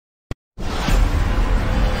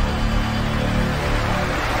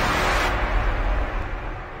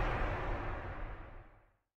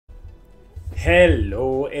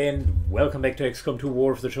Hello and welcome back to Xcom2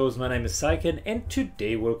 War of the Chosen. My name is Syken and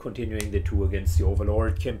today we're continuing the 2 Against the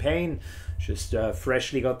Overlord campaign. Just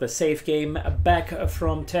freshly got the save game back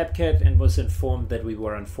from Tapcat and was informed that we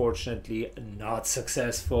were unfortunately not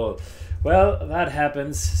successful. Well, that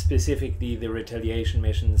happens. Specifically, the retaliation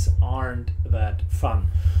missions aren't that fun.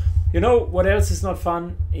 You know what else is not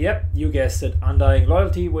fun? Yep, you guessed it, Undying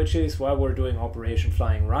Loyalty, which is why we're doing Operation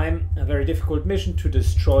Flying Rhyme, a very difficult mission to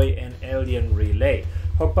destroy an alien relay.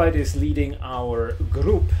 Hawkbite is leading our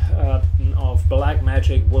group of Black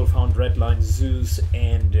Magic, Wolfhound, Redline, Zeus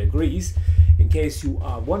and Grease. In case you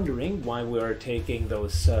are wondering why we are taking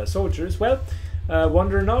those soldiers, well,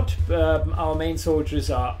 wonder not, our main soldiers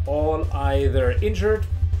are all either injured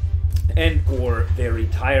and or very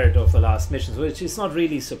tired of the last missions, which is not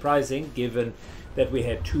really surprising given that we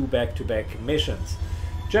had 2 back-to-back missions.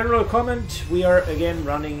 General comment, we are again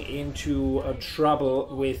running into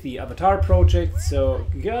trouble with the Avatar project, so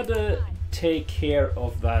gotta take care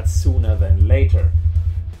of that sooner than later.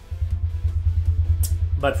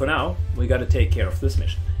 But for now, we gotta take care of this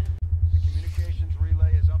mission.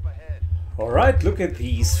 Alright, look at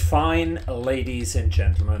these fine ladies and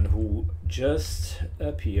gentlemen who just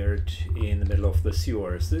appeared in the middle of the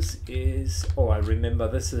sewers. This is... oh, I remember,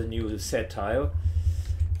 this is a new set tile.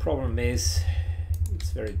 Problem is,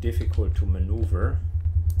 it's very difficult to maneuver.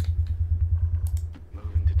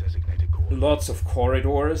 Moving to designated coordinates. Lots of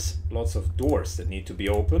corridors, lots of doors that need to be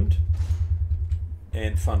opened.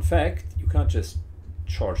 And fun fact, you can't just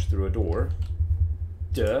charge through a door.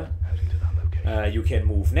 Duh. You can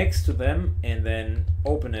move next to them and then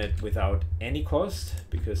open it without any cost,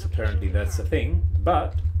 because apparently that's a thing.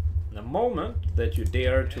 But the moment that you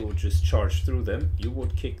dare to just charge through them, you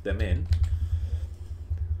would kick them in.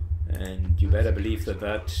 And you better believe that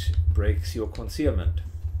that breaks your concealment.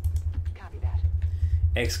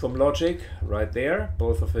 Xcom logic right there.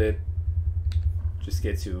 Both of it just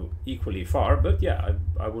gets you equally far. But yeah,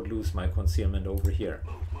 I would lose my concealment over here.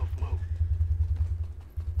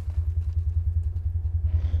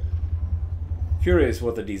 Curious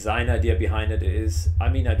what the design idea behind it is. I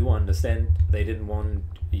mean, I do understand they didn't want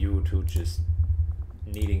you to just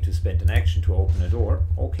needing to spend an action to open a door.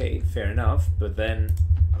 Okay, fair enough. But then,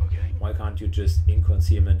 why can't you just in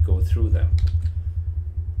concealment go through them?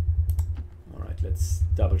 Alright, let's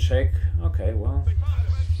double check. Okay, well,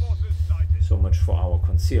 so much for our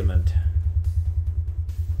concealment.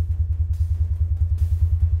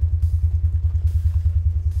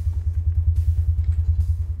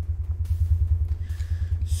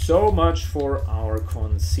 So much for our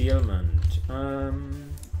concealment.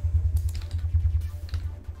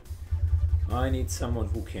 I need someone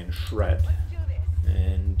who can shred.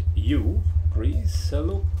 And you, Grease,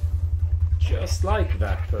 look just like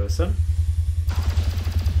that person.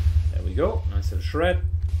 There we go. Nice little shred.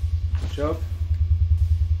 Good job.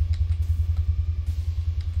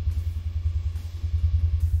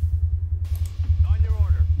 On your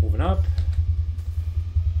order. Moving up.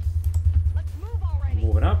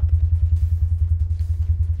 Moving up.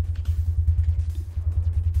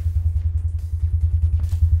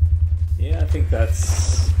 Yeah, I think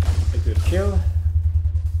that's a good kill.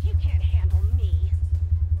 You can't handle me.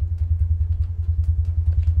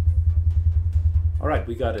 Alright,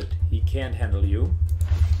 we got it. He can't handle you.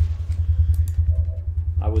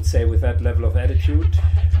 I would say with that level of attitude,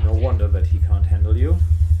 no wonder that he can't handle you.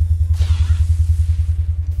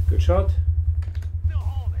 Good shot.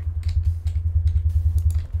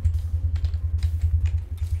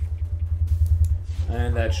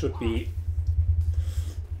 And that should be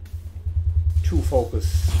 2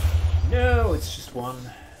 focus. No, it's just 1.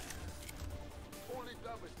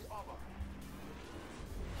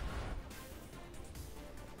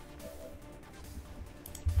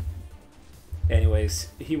 Anyways,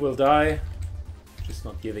 he will die, just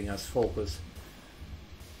not giving us focus.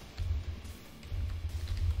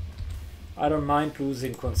 I don't mind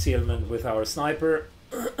losing concealment with our sniper.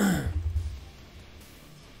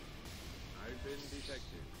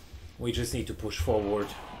 We just need to push forward.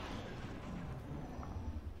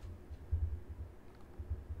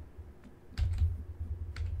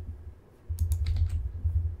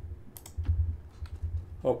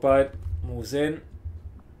 Hawkbite moves in.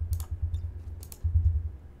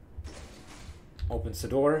 Opens the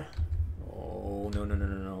door. Oh, no, no, no,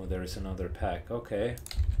 no, no. There is another pack. Okay.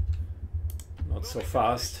 Not so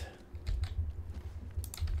fast.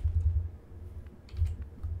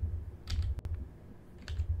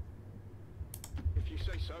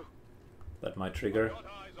 That might trigger.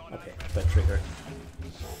 Okay, that triggered.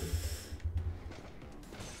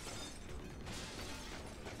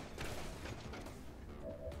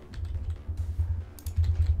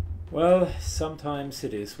 Well, sometimes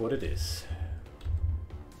it is what it is.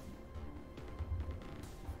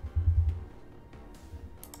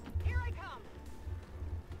 Here I come.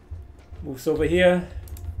 Moves over here.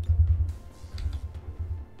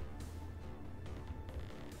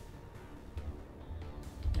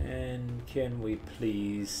 And can we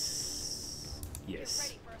please...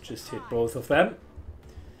 Yes, just hit both of them.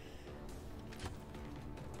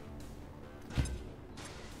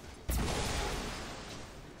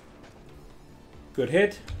 Good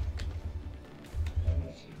hit.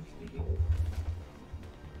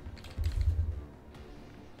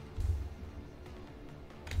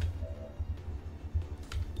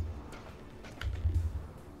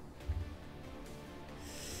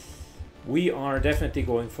 We are definitely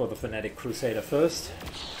going for the Fanatic Crusader first.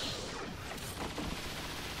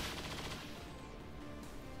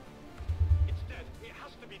 It's dead. It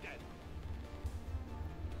has to be dead.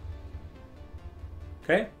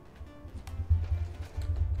 Okay.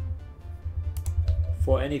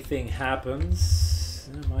 Before anything happens,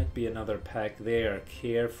 there might be another pack there.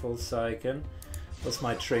 Careful, Syken. What's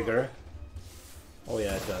my trigger? Oh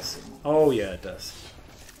yeah, it does. Oh yeah, it does.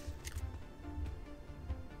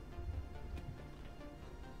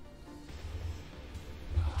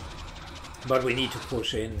 But we need to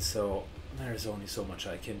push in, so there's only so much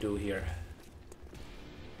I can do here.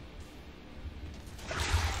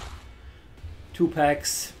 2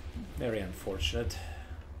 packs. Very unfortunate.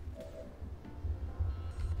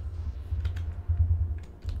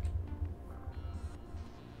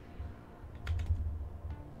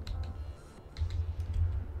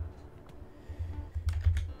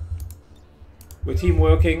 We're team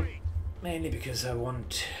working, mainly because I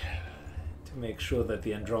want to make sure that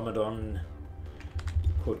the Andromedon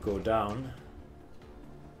could go down.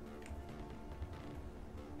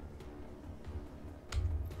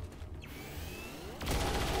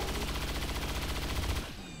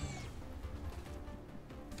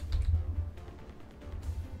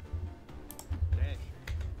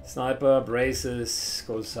 Sniper braces,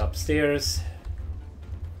 goes upstairs.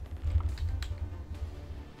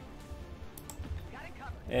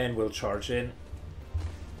 And we'll charge in.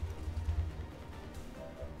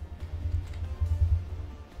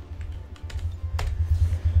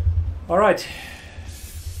 Alright.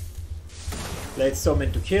 LetsPlay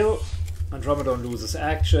into kill. Andromedon loses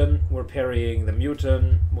action. We're parrying the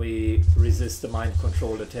mutant. We resist the mind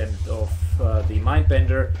control attempt of the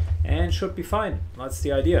Mindbender and should be fine. That's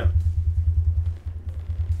the idea.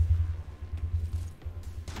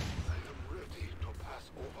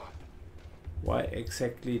 Why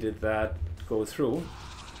exactly did that go through?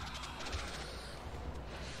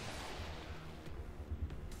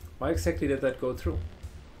 Why exactly did that go through?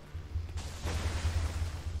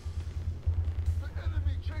 The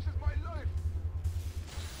enemy chases my life.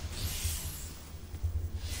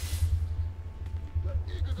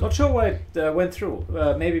 Not sure why it went through.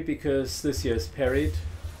 Maybe because this year's parried.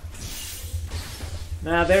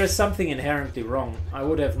 Nah, there is something inherently wrong. I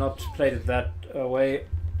would have not played it that way.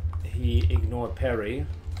 He ignored parry.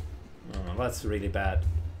 Oh, that's really bad.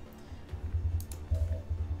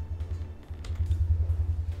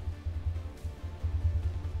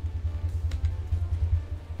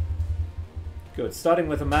 Good. Starting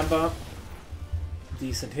with a Mamba.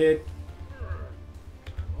 Decent hit.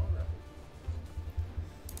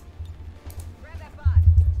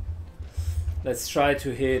 Let's try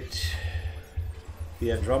to hit the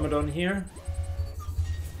Andromedon here.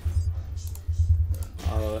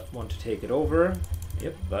 I'll want to take it over.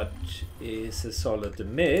 Yep, that is a solid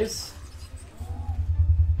miss.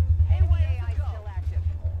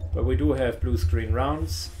 But we do have blue screen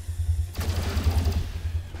rounds.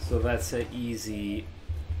 So that's an easy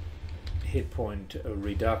hit point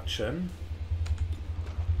reduction.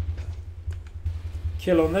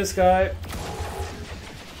 Kill on this guy.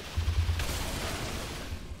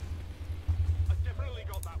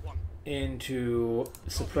 Into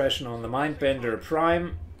suppression on the Mindbender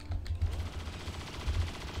Prime.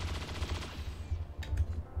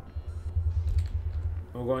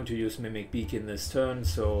 We're going to use Mimic Beacon this turn,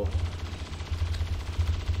 so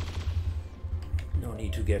no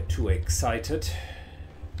need to get too excited.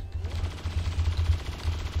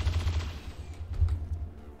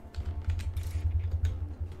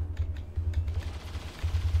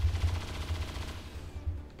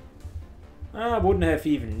 I wouldn't have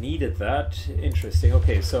even needed that. Interesting.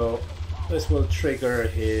 Okay, so this will trigger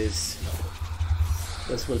his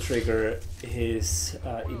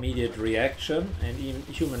immediate reaction, and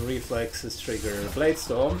human reflexes trigger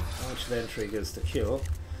Bladestorm, which then triggers the kill.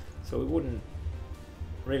 So we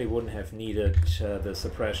really wouldn't have needed the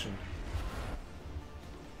suppression.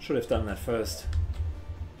 Should have done that first.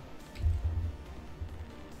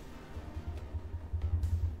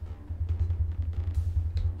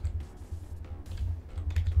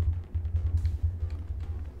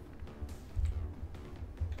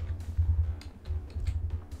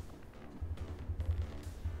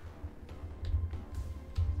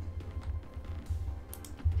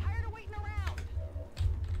 Tired of waiting around.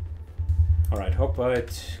 Alright,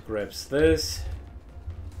 Hawkbite grabs this.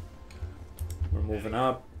 We're moving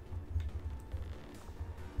up.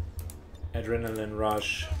 Adrenaline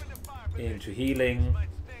rush into healing. Let's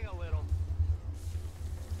stay a little.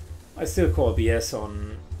 I still call BS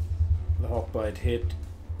on the Hawkbite hit,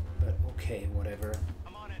 but okay, whatever.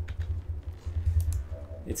 I'm on it.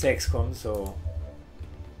 It's Xcom, so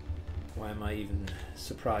why am I even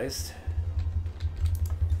surprised?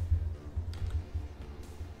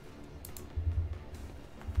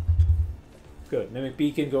 Good, Mimic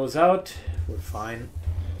Beacon goes out, we're fine.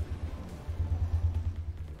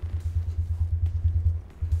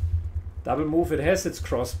 Double move, it has its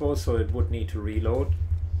crossbow, so it would need to reload.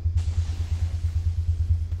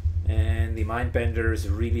 And the Mindbenders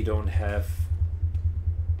really don't have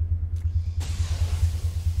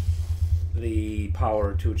the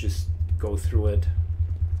power to just go through it.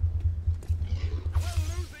 We're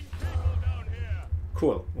losing people down here.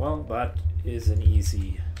 Cool, well that is an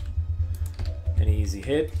easy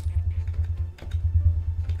hit.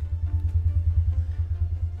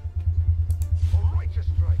 A righteous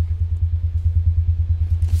strike.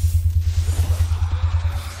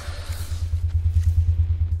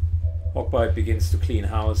 Hawkbite begins to clean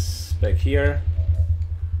house back here.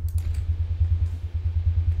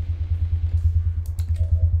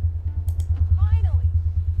 Finally.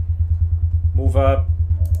 Move up.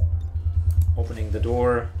 Opening the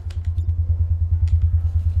door.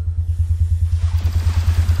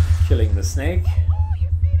 Killing the snake. Oh, you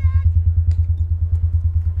see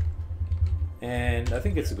that? And I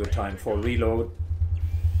think it's a good time for reload.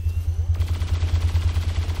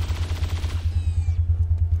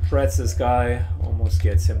 Shreds this guy, almost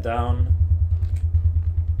gets him down.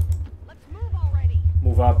 Let's move already.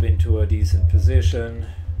 Move up into a decent position.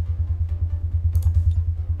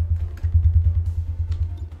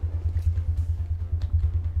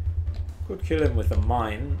 Could kill him with a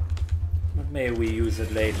mine, but maybe we use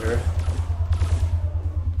it later.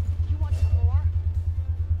 You want some more?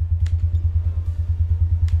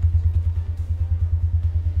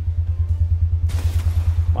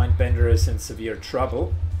 Mindbender is in severe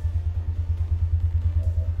trouble,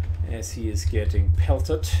 as he is getting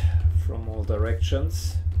pelted from all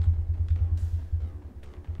directions.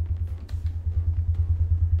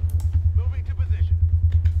 Moving to position.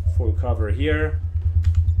 Full cover here.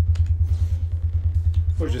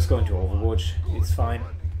 We're just going to Overwatch, it's fine.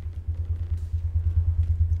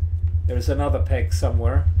 There's another pack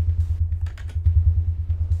somewhere.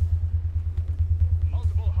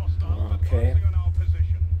 Multiple hostiles Okay. advancing on our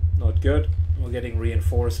position. Not good. We're getting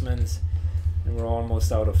reinforcements and we're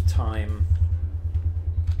almost out of time.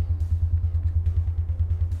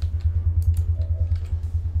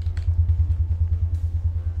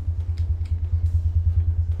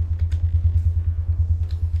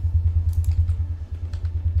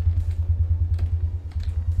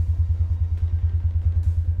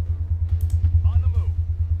 On the move.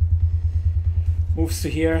 Moves to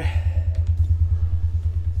here.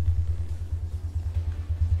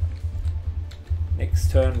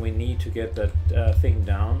 Next turn we need to get that thing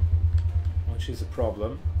down, which is a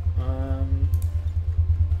problem.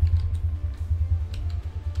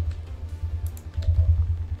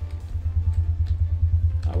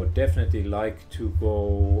 I would definitely like to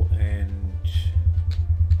go and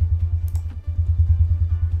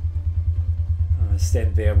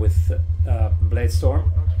stand there with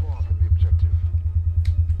Bladestorm. Not far from the objective.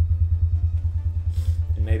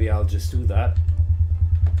 And maybe I'll just do that.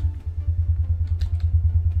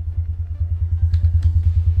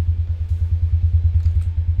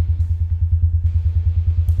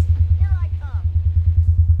 Here I come.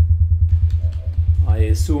 I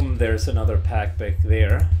assume there's another pack back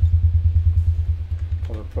there.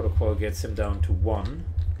 Common Protocol gets him down to 1.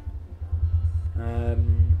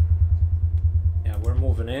 Yeah, we're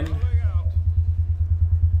moving in. Pulling out.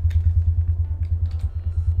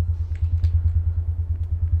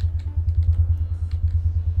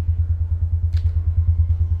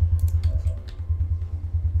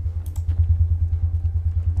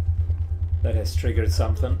 That has triggered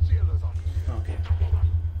something. Sealers on. Okay.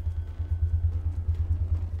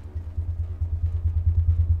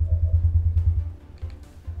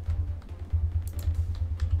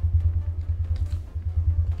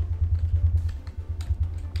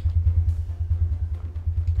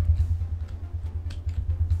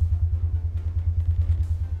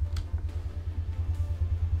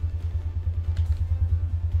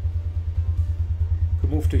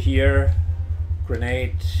 move to here.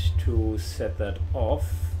 Grenade to set that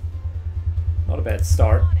off. Not a bad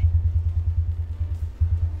start.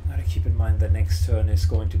 Gotta keep in mind that next turn is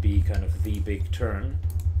going to be kind of the big turn.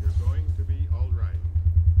 You're going to be all right.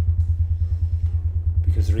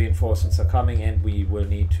 Because reinforcements are coming and we will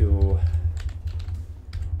need to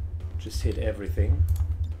just hit everything.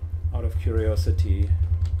 Out of curiosity,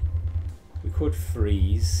 we could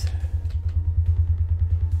freeze.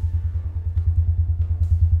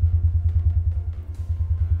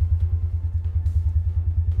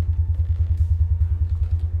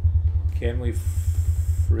 Can we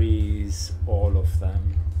freeze all of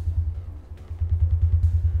them?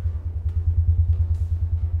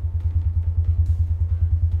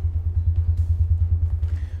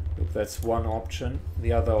 Look, that's one option.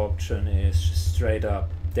 The other option is just straight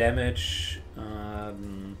up damage.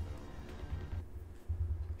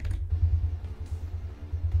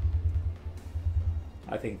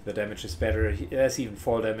 I think the damage is better. There's even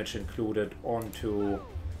fall damage included onto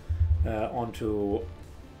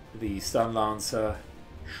the stun lancer.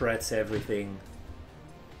 Shreds everything.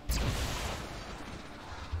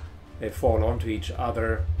 They fall onto each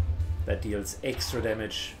other. That deals extra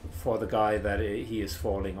damage for the guy that he is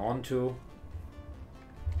falling onto.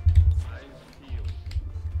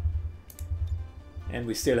 And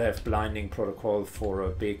we still have blinding protocol for a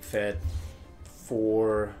big fat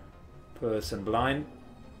 4-person blind.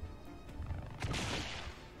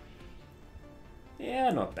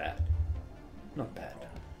 Yeah, not bad. Not bad.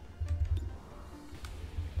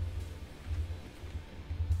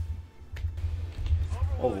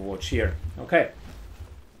 Overwatch here. Okay.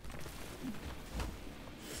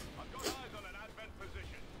 I've got eyes on an advent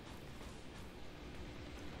position.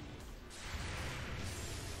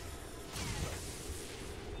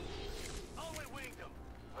 Oh, we winged them.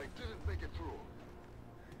 I didn't make it through.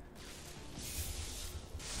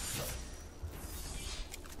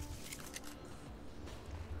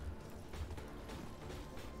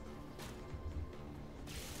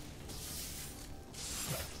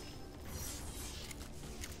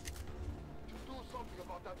 Do something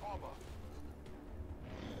about that armor.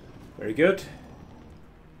 Very good.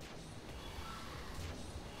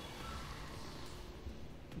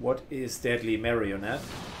 What is Deadly Marionette?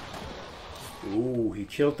 Ooh, he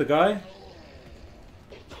killed the guy.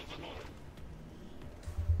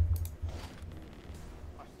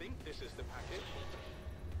 I think this is the package.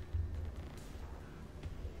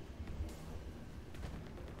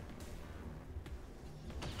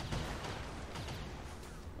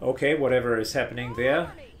 Okay, whatever is happening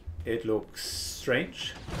there, it looks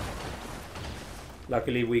strange.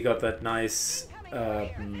 Luckily we got that nice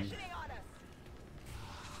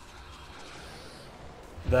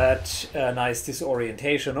nice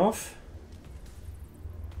disorientation off.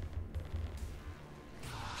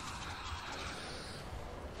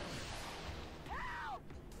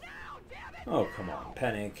 Oh, come on,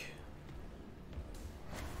 panic.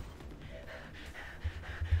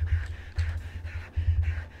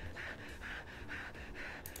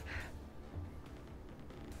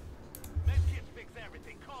 Medkits fix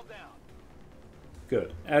everything. Calm down.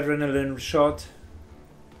 Good. Adrenaline shot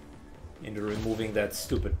into removing that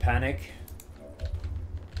stupid panic.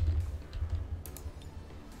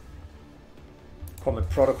 Common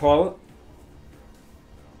protocol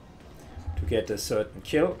to get a certain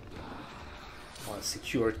kill, or a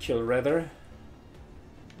secured kill rather.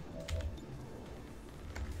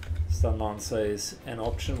 Stun Lancer is an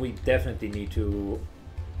option. We definitely need to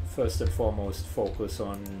first and foremost focus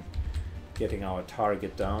on getting our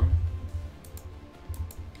target down.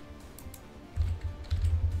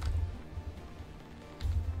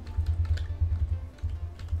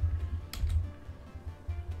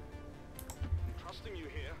 Trusting you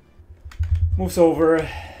here. Moves over.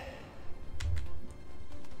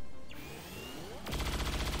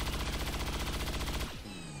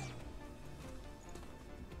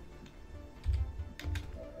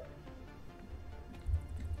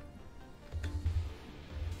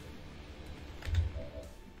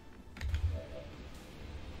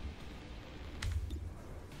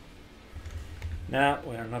 Nah,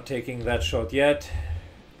 we're not taking that shot yet.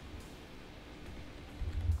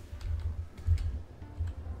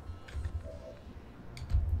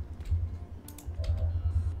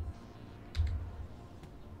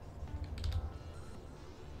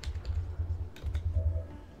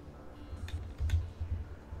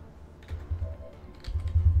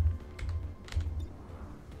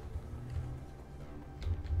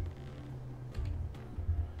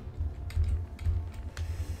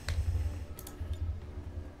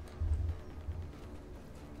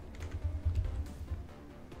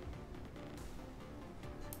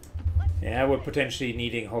 Yeah, we're potentially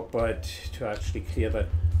needing Hawkbite to actually clear that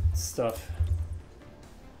stuff.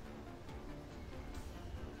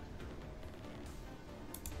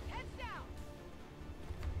 Heads down.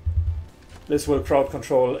 This will crowd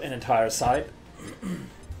control an entire side.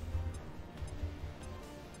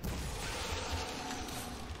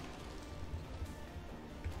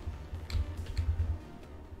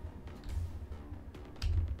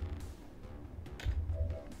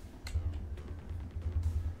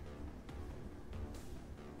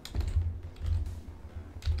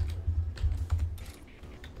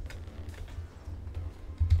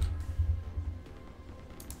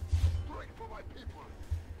 Strike for my people.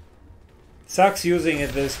 Sucks using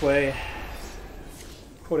it this way.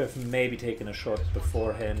 Could have maybe taken a shot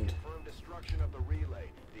beforehand. Confirmed destruction of the relay.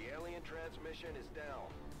 The alien transmission is down.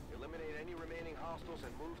 Eliminate any remaining hostiles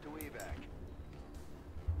and move to evac.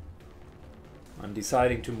 I'm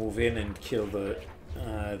deciding to move in and kill the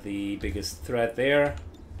biggest threat there.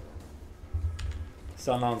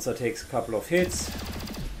 Sun Lancer takes a couple of hits.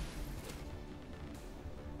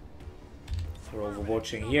 We're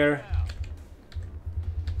overwatching here.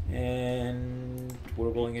 And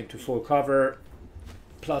we're going into full cover.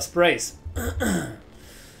 Plus brace.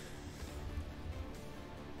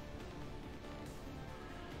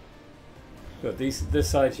 Good, this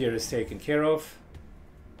side here is taken care of.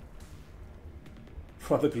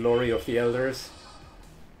 For the glory of the elders.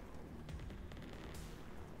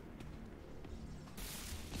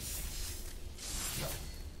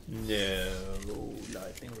 No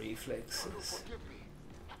lightning reflexes. Forgive me.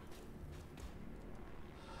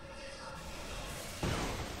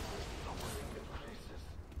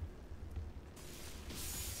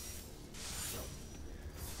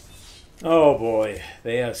 Oh boy,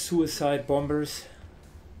 they are suicide bombers.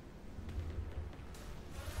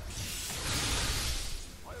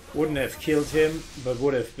 Wouldn't have killed him, but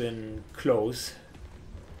would have been close.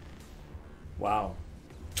 Wow.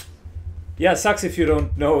 Yeah, sucks if you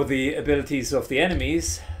don't know the abilities of the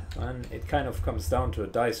enemies. And it kind of comes down to a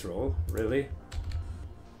dice roll, really.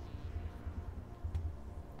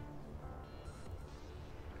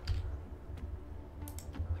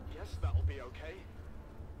 I guess that'll be okay.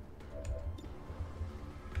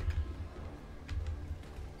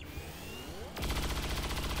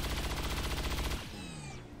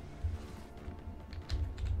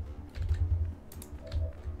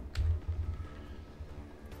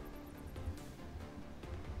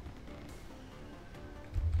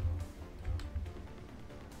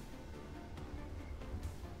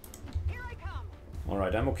 Here I come.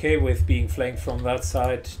 Alright, I'm okay with being flanked from that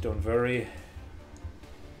side, don't worry.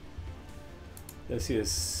 This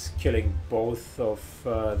is killing both of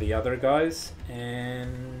the other guys,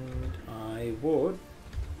 and I would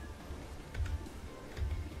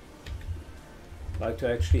like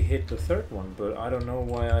to actually hit the third one, but I don't know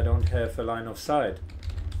why I don't have a line of sight.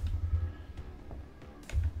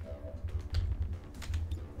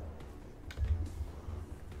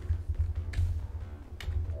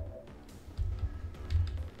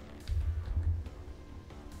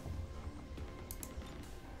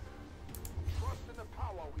 Trust in the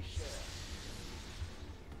power we share.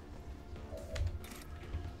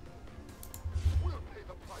 We'll pay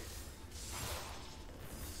the price.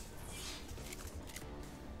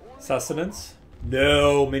 Sustenance?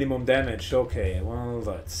 No, minimum damage. Okay, well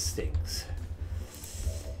that stinks.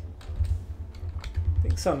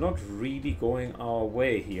 Things are not really going our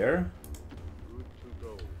way here. Good to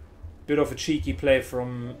go. Bit of a cheeky play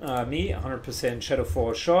from me, 100%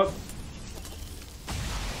 Shadowfall shot.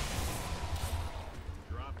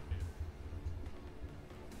 Drop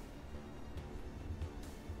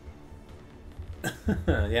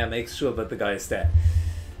it. Yeah, make sure that the guy is dead.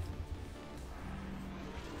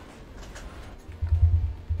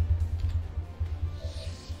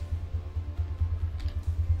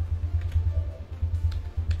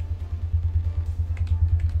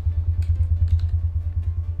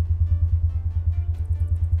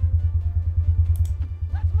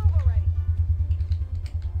 Let's move already.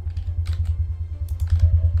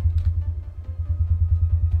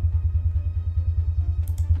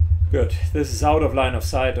 Good. This is out of line of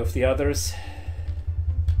sight of the others.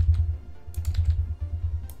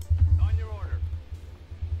 On your order.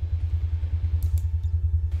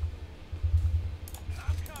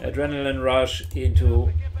 Adrenaline rush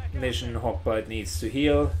into mission. Hawkbite needs to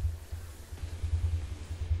heal.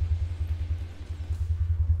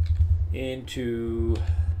 Into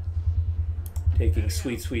taking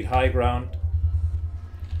sweet high ground.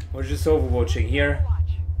 We're just overwatching here. Watch.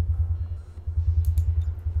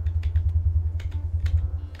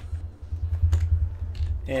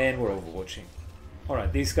 And we're overwatching.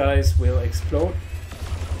 Alright, these guys will explode.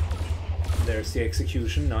 There's the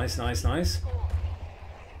execution. Nice, nice, nice.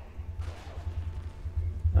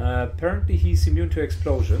 Apparently he's immune to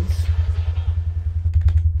explosions.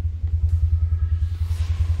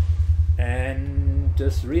 And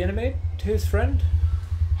does reanimate his friend?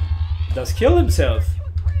 Does kill himself.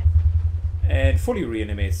 And fully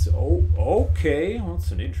reanimates. Oh, okay.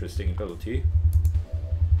 That's an interesting ability.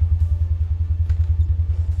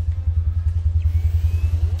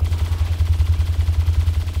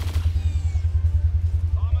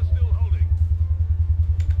 Armor still holding.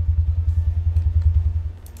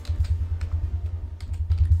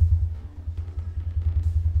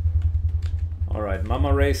 Alright,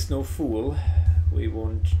 Mama raised no fool. We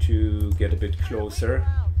want to get a bit closer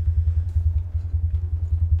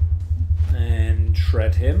and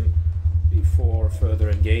shred him before further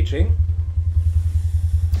engaging.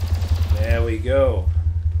 There we go.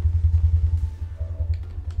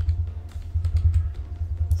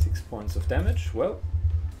 6 points of damage. Well,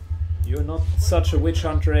 you're not such a witch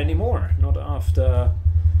hunter anymore. Not after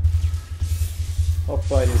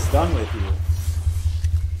Hogbite is done with you.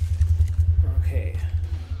 Okay.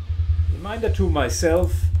 Reminder to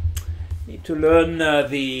myself, need to learn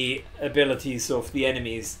the abilities of the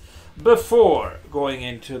enemies before going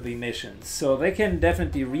into the missions. So they can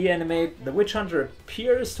definitely reanimate. The Witch Hunter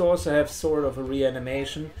appears to also have sort of a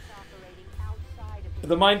reanimation.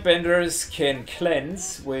 The Mindbenders can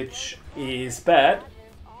cleanse, which is bad.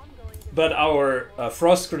 But our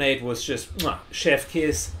Frost Grenade was just chef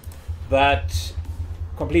kiss. That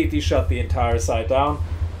completely shut the entire side down.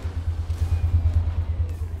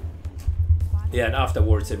 Yeah, and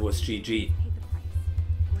afterwards it was GG.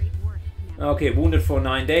 Okay, wounded for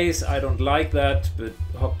 9 days. I don't like that, but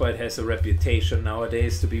Hogbite has a reputation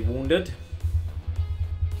nowadays to be wounded.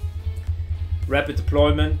 Rapid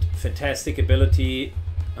deployment, fantastic ability.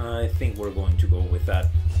 I think we're going to go with that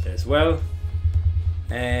as well.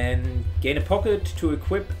 And gain a pocket to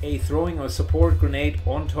equip a throwing or support grenade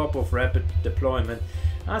on top of rapid deployment.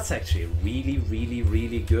 That's actually a really, really,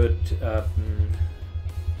 really good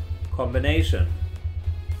combination.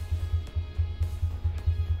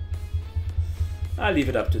 I'll leave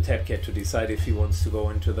it up to Tapcat to decide if he wants to go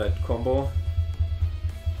into that combo.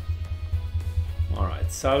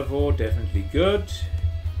 Alright, salvo, definitely good.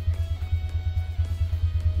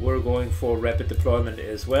 We're going for rapid deployment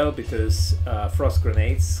as well because frost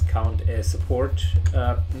grenades count as support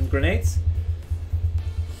grenades.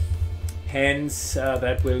 Hence,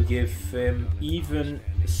 that will give him even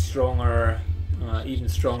stronger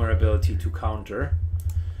ability to counter.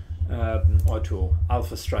 Or to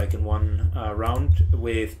alpha strike in one round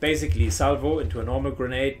with basically salvo into a normal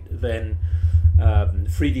grenade, then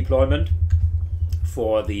free deployment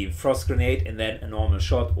for the frost grenade, and then a normal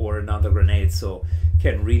shot or another grenade, so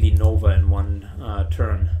can really nova in one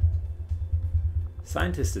turn.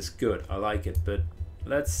 Scientist is good, I like it, but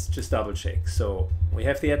let's just double check. So we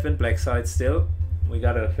have the Advent Black side still, we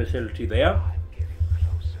got a facility there.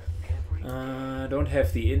 Don't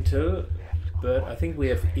have the intel, but I think we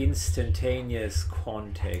have instantaneous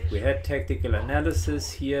contact. We had tactical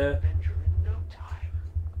analysis here.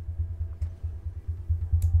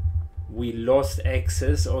 We lost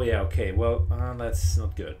access. Oh yeah, okay, well, that's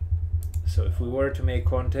not good. So if we were to make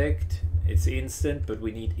contact, it's instant, but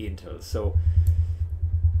we need intel. So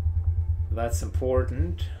that's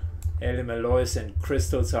important. Helium alloys and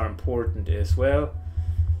crystals are important as well.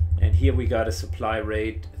 And here we got a supply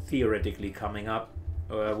rate theoretically coming up.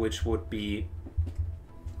 Which would be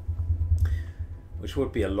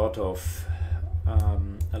a lot of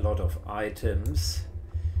items.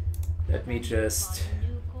 Let me just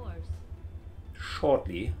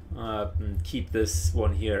shortly keep this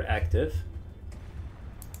one here active.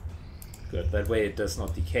 Good, that way it does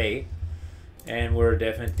not decay. And we're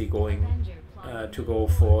definitely going to go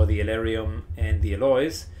for the Elerium and the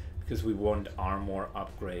alloys because we want armor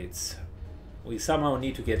upgrades. We somehow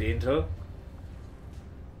need to get intel.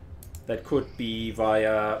 That could be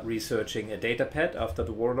via researching a data pad after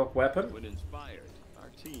the Warlock weapon. When inspired, our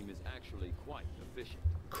team is actually quite efficient.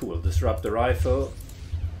 Cool, disrupt the rifle.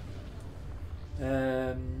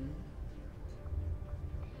 Yeah,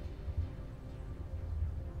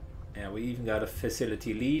 we even got a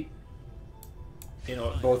facility lead. In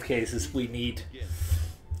both cases we need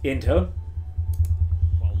intel.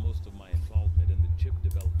 While most of my involvement in the chip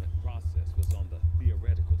development process was on the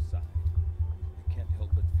theoretical side, I can't help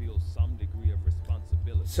but feel some degree of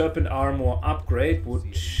responsibility. Serpent armor upgrade would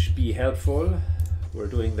be helpful. We're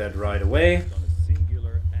doing that right away. On a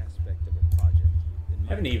singular aspect of a project.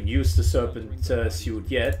 Haven't even used the serpent suit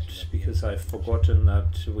yet because I've forgotten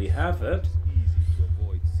that we have it.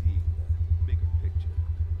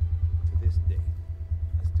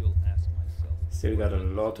 Still got a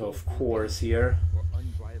lot of cores here. Or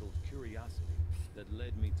unbridled curiosity that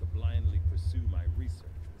led me to blindly pursue my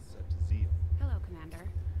research with such zeal. Hello,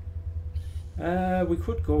 Commander. We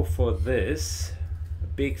could go for this. A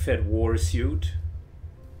big fat war suit.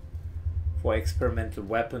 For experimental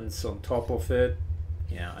weapons on top of it.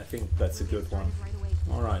 Yeah, I think that's a good one.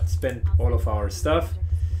 Alright, spend all of our stuff.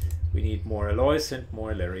 We need more alloys and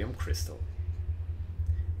more Elerium crystal.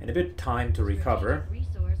 And a bit of time to recover.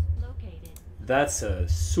 That's a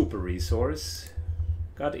super resource.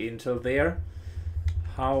 Got intel there.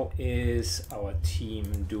 How is our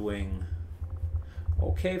team doing?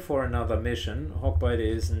 Okay for another mission. Hawkbite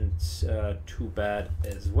isn't too bad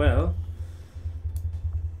as well.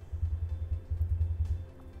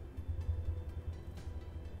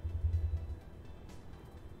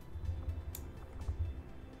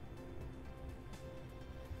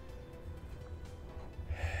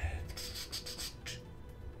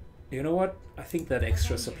 You know what? I think that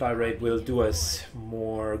extra supply rate will do us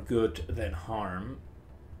more good than harm.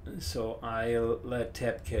 So I'll let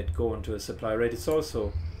Tapcat go into a supply rate. It's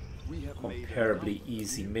also comparably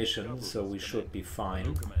easy mission, so we should be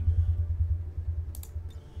fine.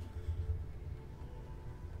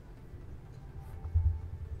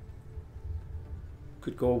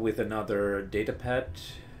 Could go with another datapad.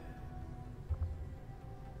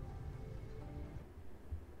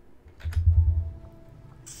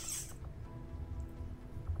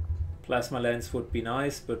 Plasma lens would be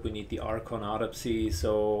nice, but we need the Archon autopsy,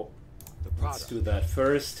 so let's do that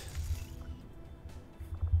first.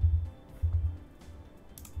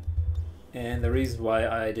 And the reason why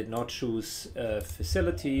I did not choose a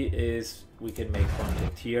facility is we can make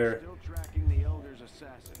contact here. Still tracking the Elder's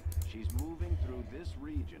assassin. She's moving through this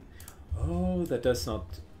region. Oh, that does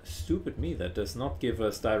not... Stupid me, that does not give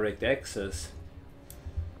us direct access.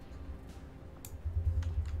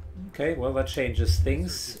 Okay, well that changes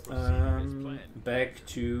things. Back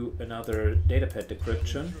to another datapad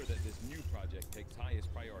decryption. Ensure that this new project takes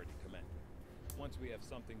highest priority, Commander. Once we have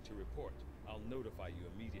something to report, I'll notify you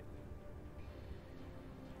immediately.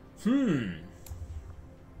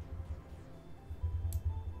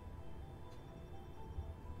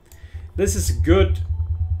 This is a good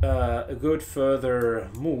further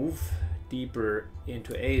move deeper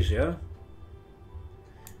into Asia.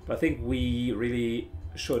 But I think we really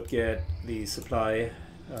should get the supply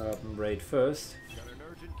rate first. Got an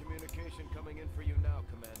urgent communication coming in for you now,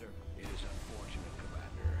 Commander. It is unfortunate,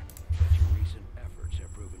 Commander, that your recent efforts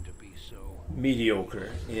have proven to be so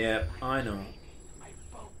Mediocre. Yeah, I know.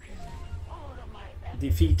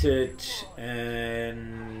 Defeated,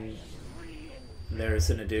 and there is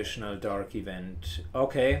an additional dark event.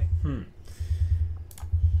 Okay.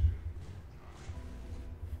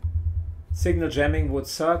 Signal jamming would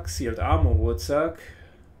suck. Sealed armor would suck.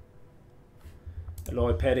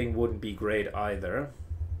 Alloy padding wouldn't be great either.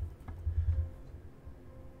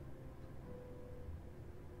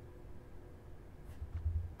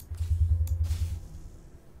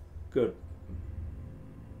 Good.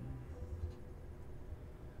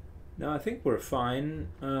 No, I think we're fine.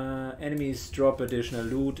 Enemies drop additional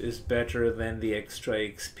loot is better than the extra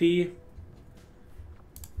XP.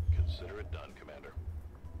 Consider it done, Commander.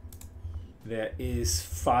 There is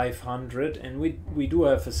 500, and we do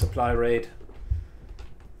have a supply rate.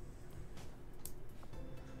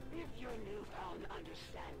 If your newfound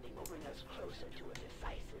understanding will bring us closer to a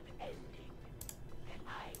decisive ending, then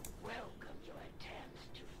I welcome your attempts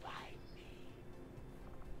to find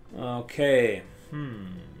me. Okay.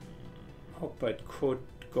 Hope I could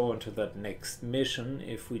go into that next mission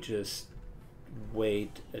if we just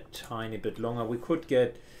wait a tiny bit longer. We could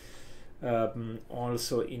get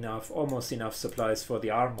also almost enough supplies for the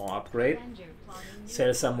armor upgrade.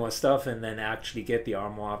 Sell some more stuff and then actually get the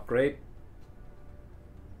armor upgrade.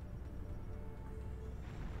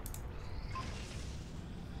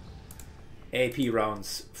 AP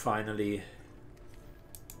rounds finally.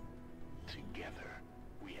 Together,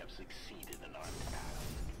 we have succeeded in our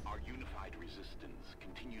task. Our unified resistance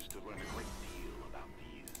continues to learn a great deal about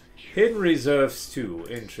these Hidden reserves too.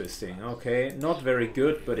 Interesting. Okay, not very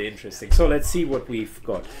good, but interesting. So let's see what we've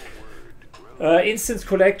got. Instance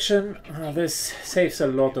collection. This saves a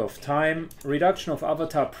lot of time. Reduction of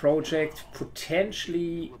avatar project.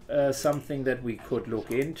 Potentially something that we could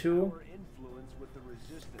look into.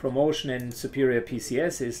 Promotion in superior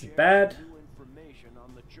PCS isn't bad.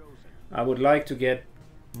 I would like to get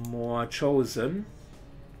more chosen.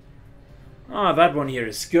 Ah, that one here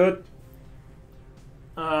is good.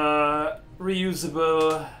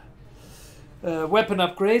 Reusable weapon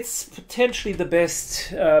upgrades, potentially the best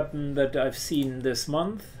that I've seen this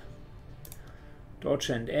month. Dodge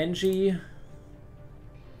and Engie.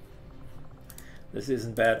 This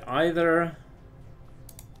isn't bad either.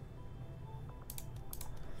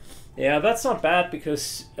 Yeah, that's not bad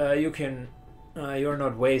because you can you're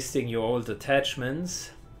not wasting your old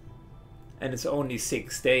attachments, and it's only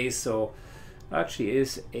 6 days, so actually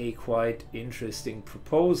is a quite interesting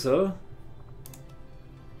proposal.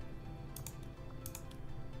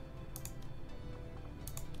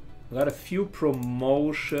 Got a few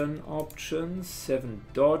promotion options. 7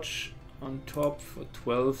 dodge on top for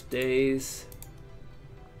 12 days.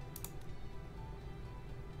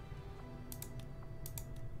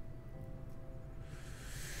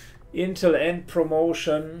 Intel end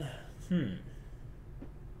promotion.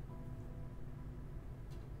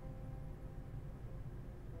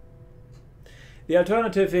 The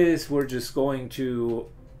alternative is we're just going to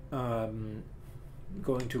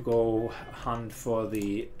go hunt for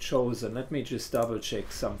the chosen. Let me just double check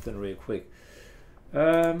something real quick.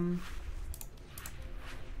 Yeah,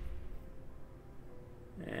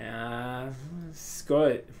 it's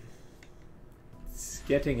good. It's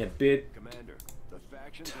getting a bit Commander, the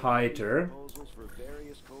faction tighter. proposals for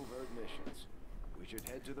various covert missions. We should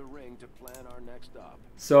head to the ring to plan our next stop.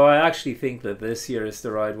 So I actually think that this year is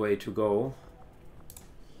the right way to go.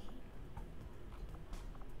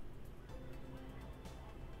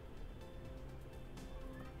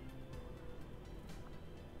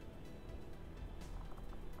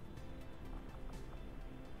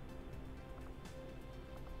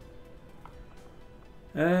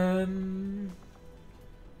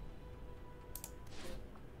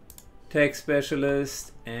 Tech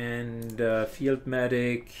specialist and field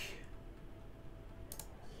medic.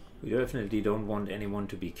 We definitely don't want anyone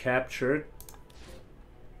to be captured.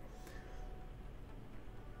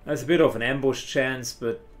 There's a bit of an ambush chance,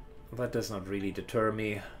 but that does not really deter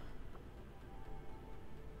me.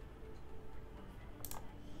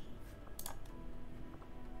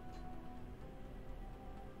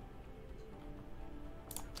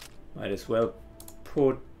 Might as well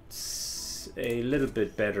put a little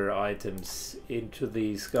bit better items into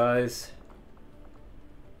these guys.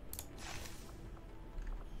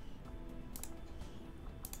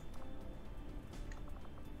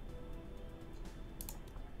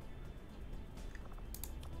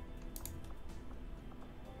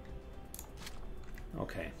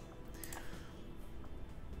 Okay.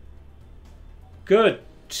 Good.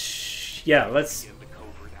 Yeah, let's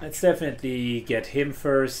definitely get him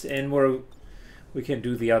first, and we can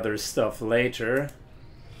do the other stuff later.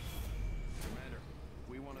 Commander,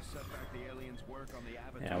 we want to set back the aliens' work on the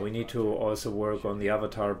Avatar. Yeah, we need to also work on the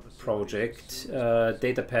Avatar project.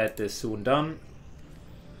 Datapad is soon done,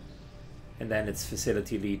 and then it's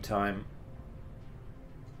facility lead time.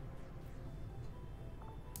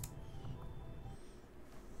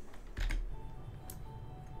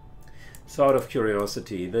 So out of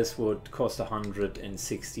curiosity, this would cost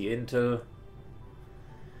 160 intel.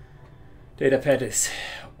 Datapad is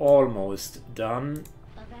almost done.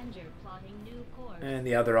 Avenger plotting new course. And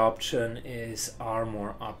the other option is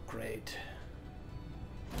armor upgrade.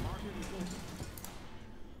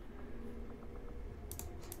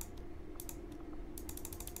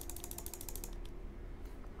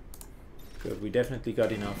 Good, we definitely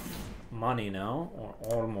got enough money now, or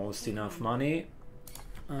almost enough money.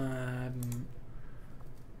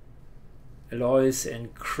 Alloys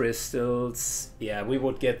and crystals. Yeah, we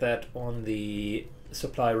would get that on the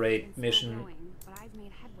supply rate mission. Growing, but I've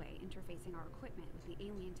made headway interfacing our equipment with the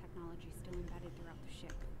alien technology still embedded throughout the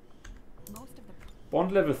ship. Most of the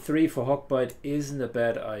Bond level 3 for Hawkbite isn't a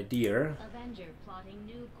bad idea, Avenger plotting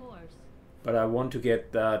new course. but I want to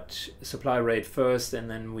get that supply rate first, and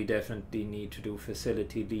then we definitely need to do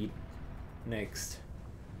facility lead next.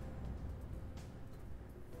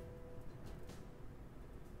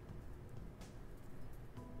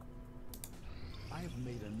 I have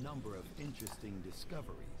made a number of interesting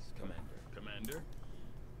discoveries, Commander.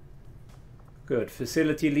 Good,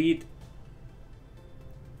 facility lead.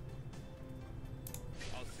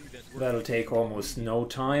 I'll see that we're That'll take almost no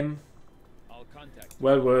time. I'll contact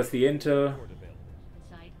Well worth the intel. port available.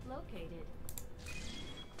 Site located.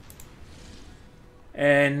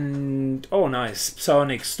 And oh nice,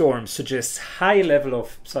 psionic storm suggests high level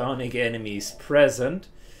of psionic enemies present.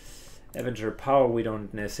 Avenger power, we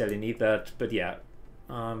don't necessarily need that, but yeah,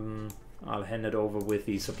 I'll hand it over with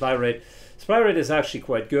the supply rate. Supply rate is actually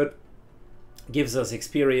quite good. Gives us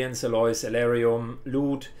experience, alloys, alarium,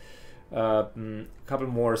 loot, couple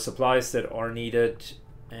more supplies that are needed,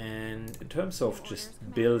 and in terms of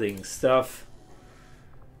just building stuff,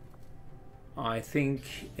 I think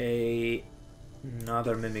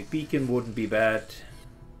another mimic beacon wouldn't be bad.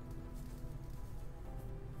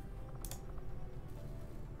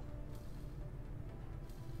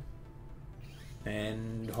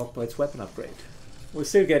 And Hawkbite's weapon upgrade. We'll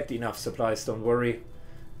still get enough supplies, don't worry.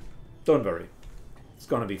 Don't worry. It's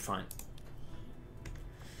gonna be fine.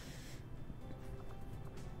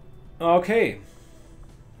 Okay.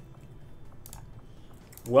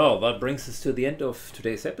 Well, that brings us to the end of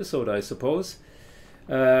today's episode, I suppose.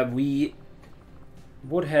 We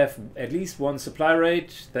would have at least one supply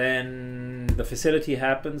raid, then the facility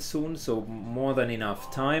happens soon, so more than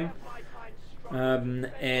enough time.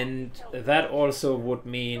 And that also would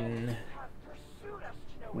mean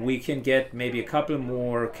we can get maybe a couple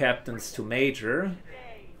more captains to major,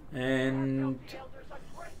 and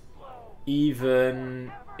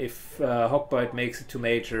even if Hawkbite makes it to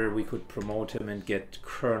major, we could promote him and get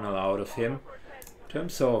colonel out of him. In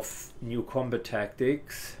terms of new combat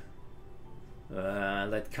tactics,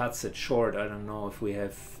 that cuts it short. I don't know if we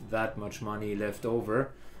have that much money left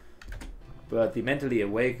over, but the mentally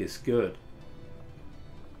awake is good.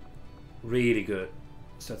 Really good.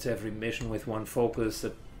 Starts every mission with one focus.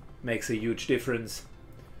 That makes a huge difference.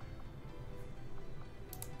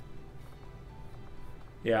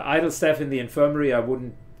 Yeah, idle staff in the infirmary, I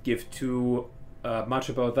wouldn't give too much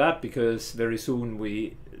about that, because very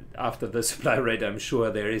soon after the supply raid, I'm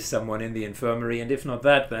sure there is someone in the infirmary, and if not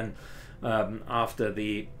that, then after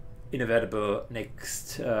the inevitable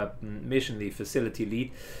next mission, the facility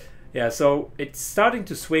lead. Yeah, so it's starting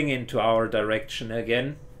to swing into our direction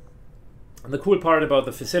again. And the cool part about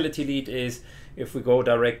the facility lead is if we go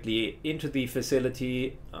directly into the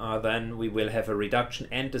facility, then we will have a reduction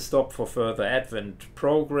and a stop for further advent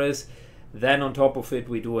progress. Then on top of it,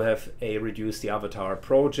 we do have a reduce the avatar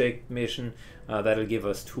project mission. That'll give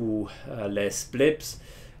us 2 less blips,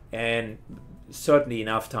 and certainly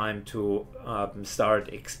enough time to start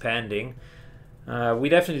expanding. We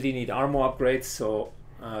definitely need armor upgrades, so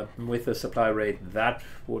with the supply rate that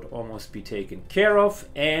would almost be taken care of.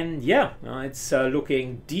 And yeah, it's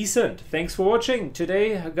looking decent. Thanks for watching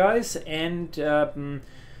today, guys, and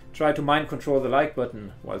try to mind control the like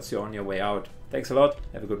button whilst you're on your way out. Thanks a lot.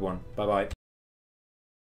 Have a good one. Bye bye.